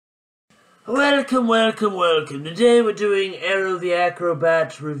Welcome, welcome, welcome. Today we're doing Aero the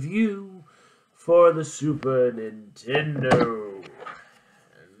Acrobat review for the Super Nintendo.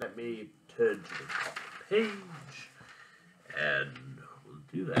 And let me turn to the top of the page, and we'll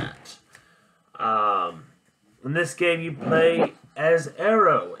do that. In this game you play as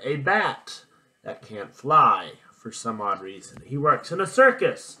Aero, a bat that can't fly for some odd reason. He works in a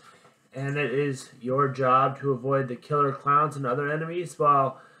circus, and it is your job to avoid the killer clowns and other enemies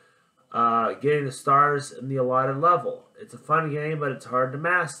while getting the stars in the allotted level. It's a fun game, but it's hard to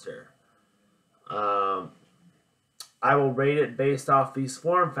master. I will rate it based off these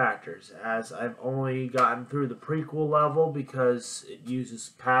form factors, as I've only gotten through the prequel level because it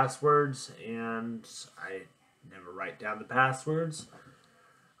uses passwords, and I never write down the passwords.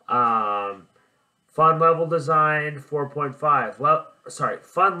 Fun level design, 4.5.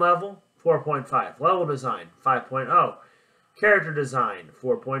 Fun level, 4.5. Level design, 5.0. Character design,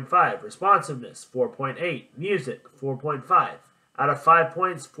 4.5. Responsiveness, 4.8. Music, 4.5. Out of 5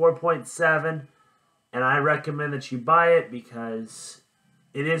 points, 4.7. And I recommend that you buy it because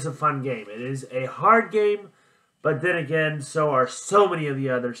it is a fun game. It is a hard game, but then again, so are so many of the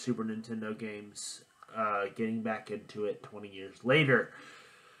other Super Nintendo games, getting back into it 20 years later.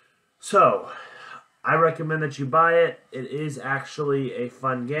 So, I recommend that you buy it. It is actually a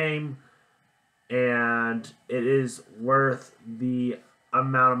fun game, and it is worth the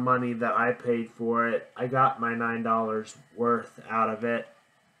amount of money that I paid for it. I got my $9 worth out of it,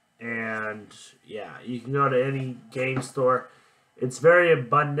 and yeah, you can go to any game store. It's very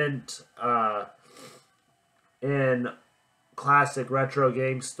abundant in classic retro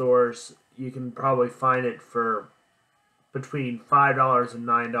game stores. You can probably find it for between $5 and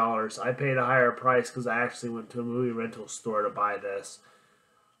 $9. I paid a higher price because I actually went to a movie rental store to buy this.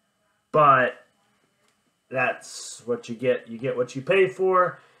 But that's what you get. You get what you pay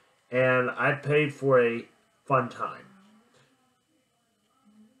for, and I paid for a fun time.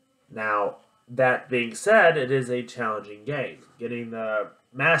 Now, that being said, it is a challenging game.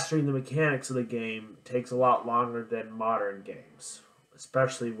 Mastering the mechanics of the game takes a lot longer than modern games,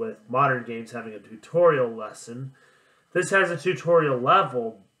 especially with modern games having a tutorial lesson. This has a tutorial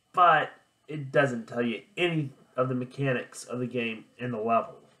level, but it doesn't tell you any of the mechanics of the game in the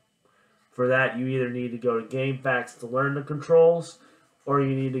level. For that, you either need to go to GameFAQs to learn the controls, or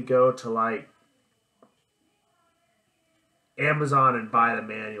you need to go to like Amazon and buy the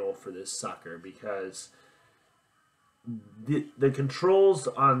manual for this sucker, because the controls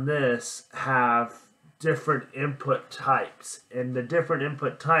on this have different input types, and the different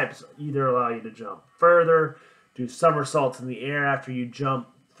input types either allow you to jump further, do somersaults in the air after you jump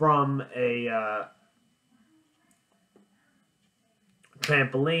from a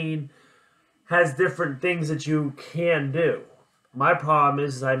trampoline, has different things that you can do. My problem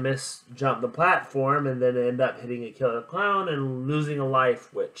is I misjump the platform and then end up hitting a killer clown and losing a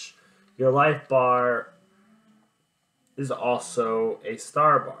life, which your life bar is also a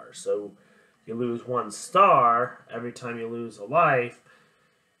star bar. So you lose 1 star every time you lose a life,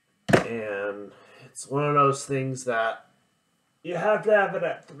 and it's one of those things that you have to have it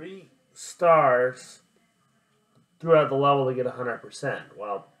at 3 stars throughout the level to get 100%.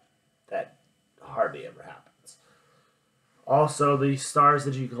 Well, that hardly ever happens. Also, the stars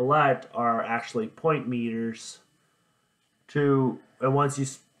that you collect are actually point meters and once you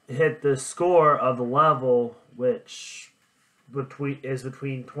hit the score of the level, which is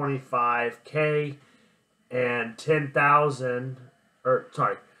between 25k and 10,000,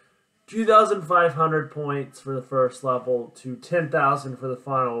 2,500 points for the first level to 10,000 for the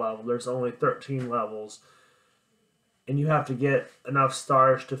final level. There's only 13 levels, and you have to get enough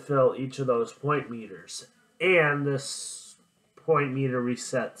stars to fill each of those point meters. And this point meter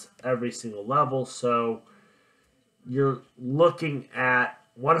resets every single level, so you're looking at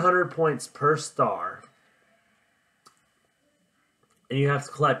 100 points per star, and you have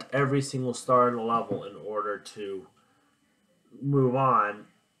to collect every single star in the level in order to move on,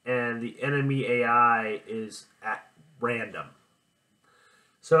 and the enemy AI is at random.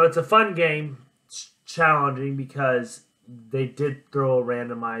 So it's a fun game. It's challenging because they did throw a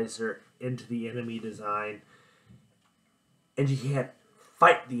randomizer into the enemy design, and you can't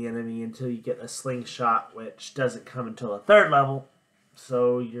fight the enemy until you get a slingshot, which doesn't come until the 3rd level,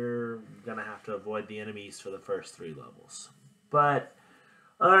 so you're going to have to avoid the enemies for the first 3 levels. But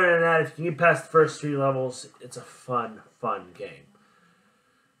other than that, if you can get past the first 3 levels, it's a fun game.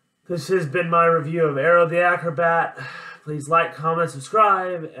 This has been my review of Aero the Acrobat. Please like, comment,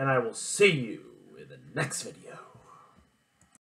 subscribe, and I will see you in the next video.